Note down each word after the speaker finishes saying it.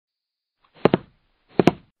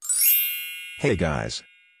Hey guys!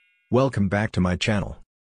 Welcome back to my channel.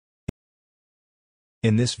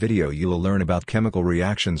 In this video you will learn about chemical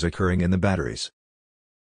reactions occurring in the batteries.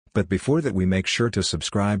 But before that, we make sure to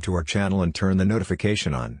subscribe to our channel and turn the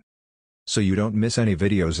notification on, so you don't miss any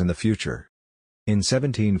videos in the future. In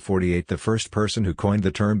 1748, the first person who coined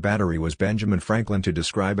the term battery was Benjamin Franklin to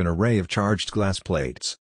describe an array of charged glass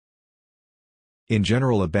plates. In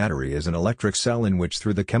general, a battery is an electric cell in which,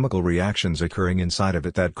 through the chemical reactions occurring inside of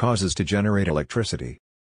it, that causes to generate electricity.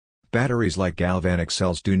 Batteries, like galvanic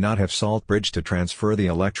cells, do not have salt bridge to transfer the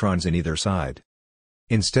electrons in either side.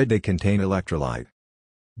 Instead, they contain electrolyte.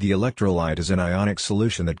 The electrolyte is an ionic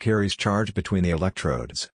solution that carries charge between the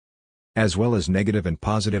electrodes, as well as negative and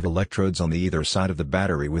positive electrodes on the either side of the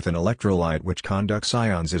battery, with an electrolyte which conducts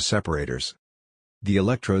ions as separators. The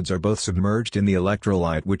electrodes are both submerged in the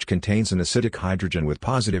electrolyte, which contains an acidic hydrogen with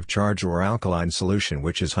positive charge, or alkaline solution,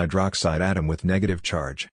 which is hydroxide atom with negative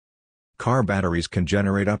charge. Car batteries can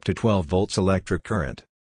generate up to 12 volts electric current.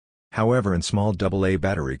 However, a small AA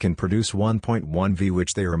battery can produce 1.1 V,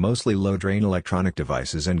 which they are mostly low-drain electronic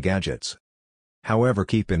devices and gadgets. However,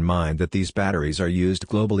 keep in mind that these batteries are used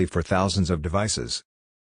globally for thousands of devices.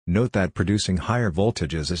 Note that producing higher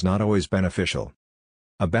voltages is not always beneficial.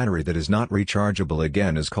 A battery that is not rechargeable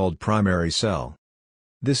again is called primary cell.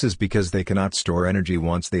 This is because they cannot store energy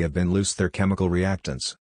once they have been loosed their chemical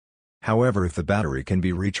reactants. However, if the battery can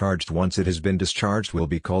be recharged once it has been discharged, will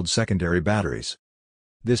be called secondary batteries.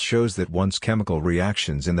 This shows that once chemical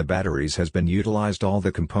reactions in the batteries has been utilized all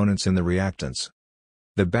the components in the reactants,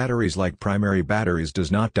 the batteries, like primary batteries,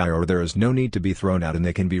 does not die, or there is no need to be thrown out, and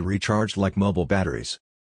they can be recharged like mobile batteries.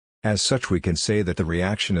 As such, we can say that the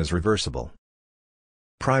reaction is reversible.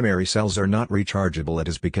 Primary cells are not rechargeable. It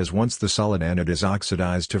is because once the solid anode is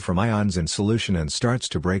oxidized to form ions in solution and starts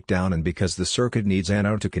to break down, and because the circuit needs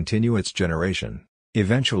anode to continue its generation,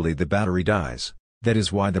 eventually the battery dies. That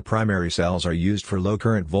is why the primary cells are used for low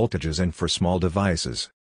current voltages and for small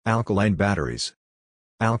devices. Alkaline batteries.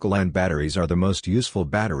 Alkaline batteries are the most useful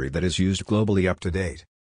battery that is used globally up to date.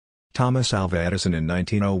 Thomas Alva Edison in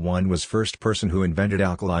 1901 was first person who invented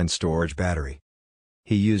alkaline storage battery.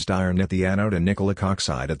 He used iron at the anode and nickel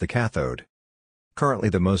oxide at the cathode. Currently,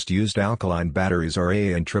 the most used alkaline batteries are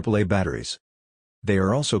AA and AAA batteries. They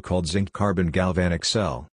are also called zinc-carbon galvanic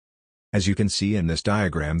cell. As you can see in this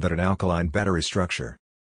diagram, that an alkaline battery structure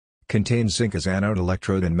contains zinc as anode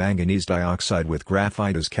electrode and manganese dioxide with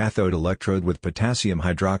graphite as cathode electrode, with potassium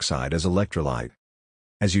hydroxide as electrolyte.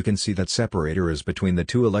 As you can see, that separator is between the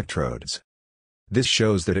two electrodes. This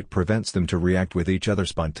shows that it prevents them to react with each other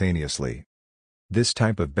spontaneously. This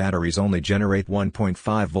type of batteries only generate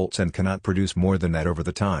 1.5 volts and cannot produce more than that over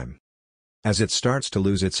the time. As it starts to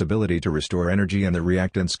lose its ability to restore energy and the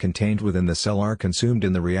reactants contained within the cell are consumed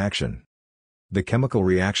in the reaction, the chemical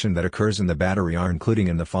reaction that occurs in the battery are including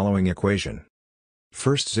in the following equation.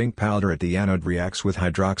 First, zinc powder at the anode reacts with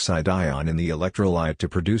hydroxide ion in the electrolyte to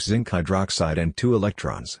produce zinc hydroxide and 2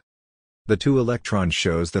 electrons. The 2 electrons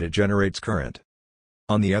shows that it generates current.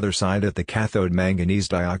 On the other side, at the cathode, manganese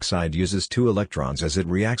dioxide uses 2 electrons as it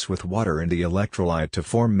reacts with water in the electrolyte to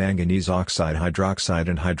form manganese oxide hydroxide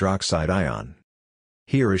and hydroxide ion.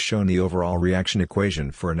 Here is shown the overall reaction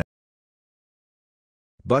equation for an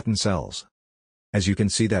button cells. As you can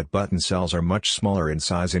see, that button cells are much smaller in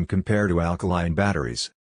size in compared to alkaline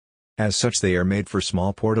batteries. As such, they are made for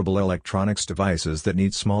small portable electronics devices that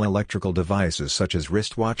need small electrical devices such as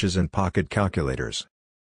wristwatches and pocket calculators.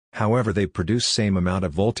 However, they produce same amount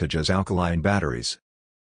of voltage as alkaline batteries.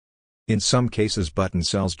 In some cases, button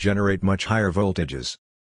cells generate much higher voltages.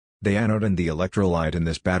 The anode and the electrolyte in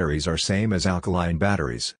these batteries are same as alkaline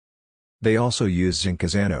batteries. They also use zinc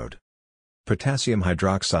as anode, potassium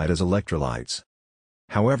hydroxide as electrolytes.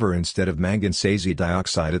 However, instead of manganese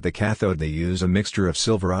dioxide at the cathode, they use a mixture of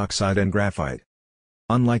silver oxide and graphite.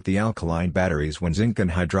 Unlike the alkaline batteries, when zinc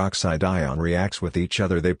and hydroxide ion reacts with each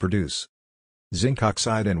other, they produce zinc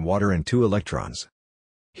oxide and water and 2 electrons.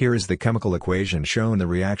 Here is the chemical equation showing the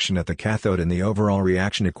reaction at the cathode and the overall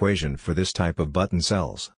reaction equation for this type of button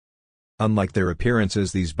cells. Unlike their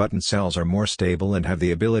appearances, these button cells are more stable and have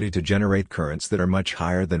the ability to generate currents that are much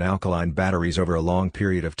higher than alkaline batteries over a long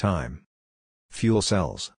period of time. Fuel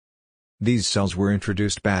cells. These cells were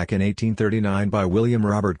introduced back in 1839 by William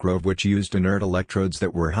Robert Grove, which used inert electrodes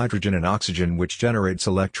that were hydrogen and oxygen, which generates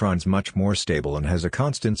electrons much more stable and has a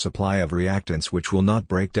constant supply of reactants which will not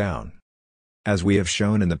break down. As we have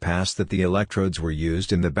shown in the past, that the electrodes were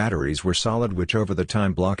used in the batteries were solid, which over the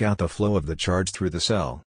time block out the flow of the charge through the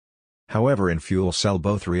cell. However, in fuel cell,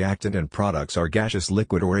 both reactant and products are gaseous,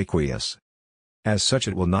 liquid or aqueous. As such,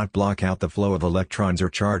 it will not block out the flow of electrons or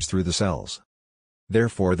charge through the cells.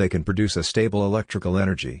 Therefore they can produce a stable electrical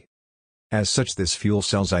energy. As such, this fuel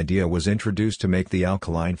cell's idea was introduced to make the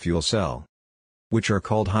alkaline fuel cell, which are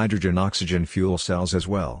called hydrogen-oxygen fuel cells as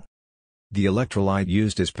well. The electrolyte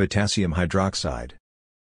used is potassium hydroxide.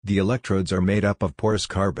 The electrodes are made up of porous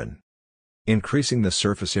carbon, increasing the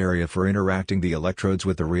surface area for interacting the electrodes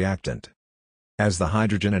with the reactant. As the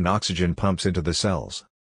hydrogen and oxygen pumps into the cells,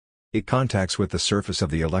 it contacts with the surface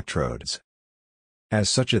of the electrodes. As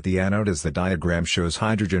such, at the anode, as the diagram shows,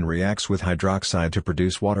 hydrogen reacts with hydroxide to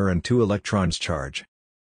produce water and 2 electrons charge.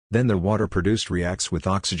 Then the water produced reacts with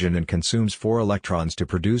oxygen and consumes 4 electrons to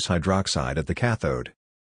produce hydroxide at the cathode.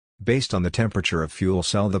 Based on the temperature of fuel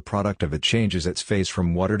cell, the product of it changes its phase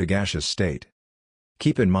from water to gaseous state.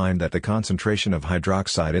 Keep in mind that the concentration of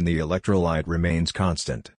hydroxide in the electrolyte remains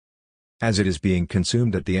constant, as it is being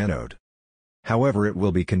consumed at the anode. However, it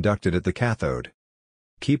will be conducted at the cathode,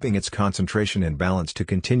 keeping its concentration in balance to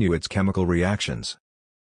continue its chemical reactions.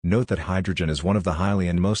 Note that hydrogen is one of the highly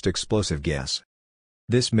and most explosive gas.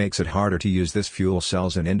 This makes it harder to use this fuel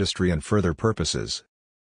cells in industry and further purposes.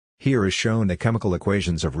 Here is shown the chemical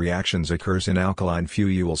equations of reactions occurs in alkaline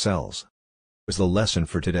fuel cells. Is the lesson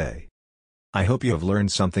for today. I hope you have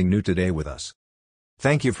learned something new today with us.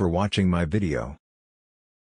 Thank you for watching my video.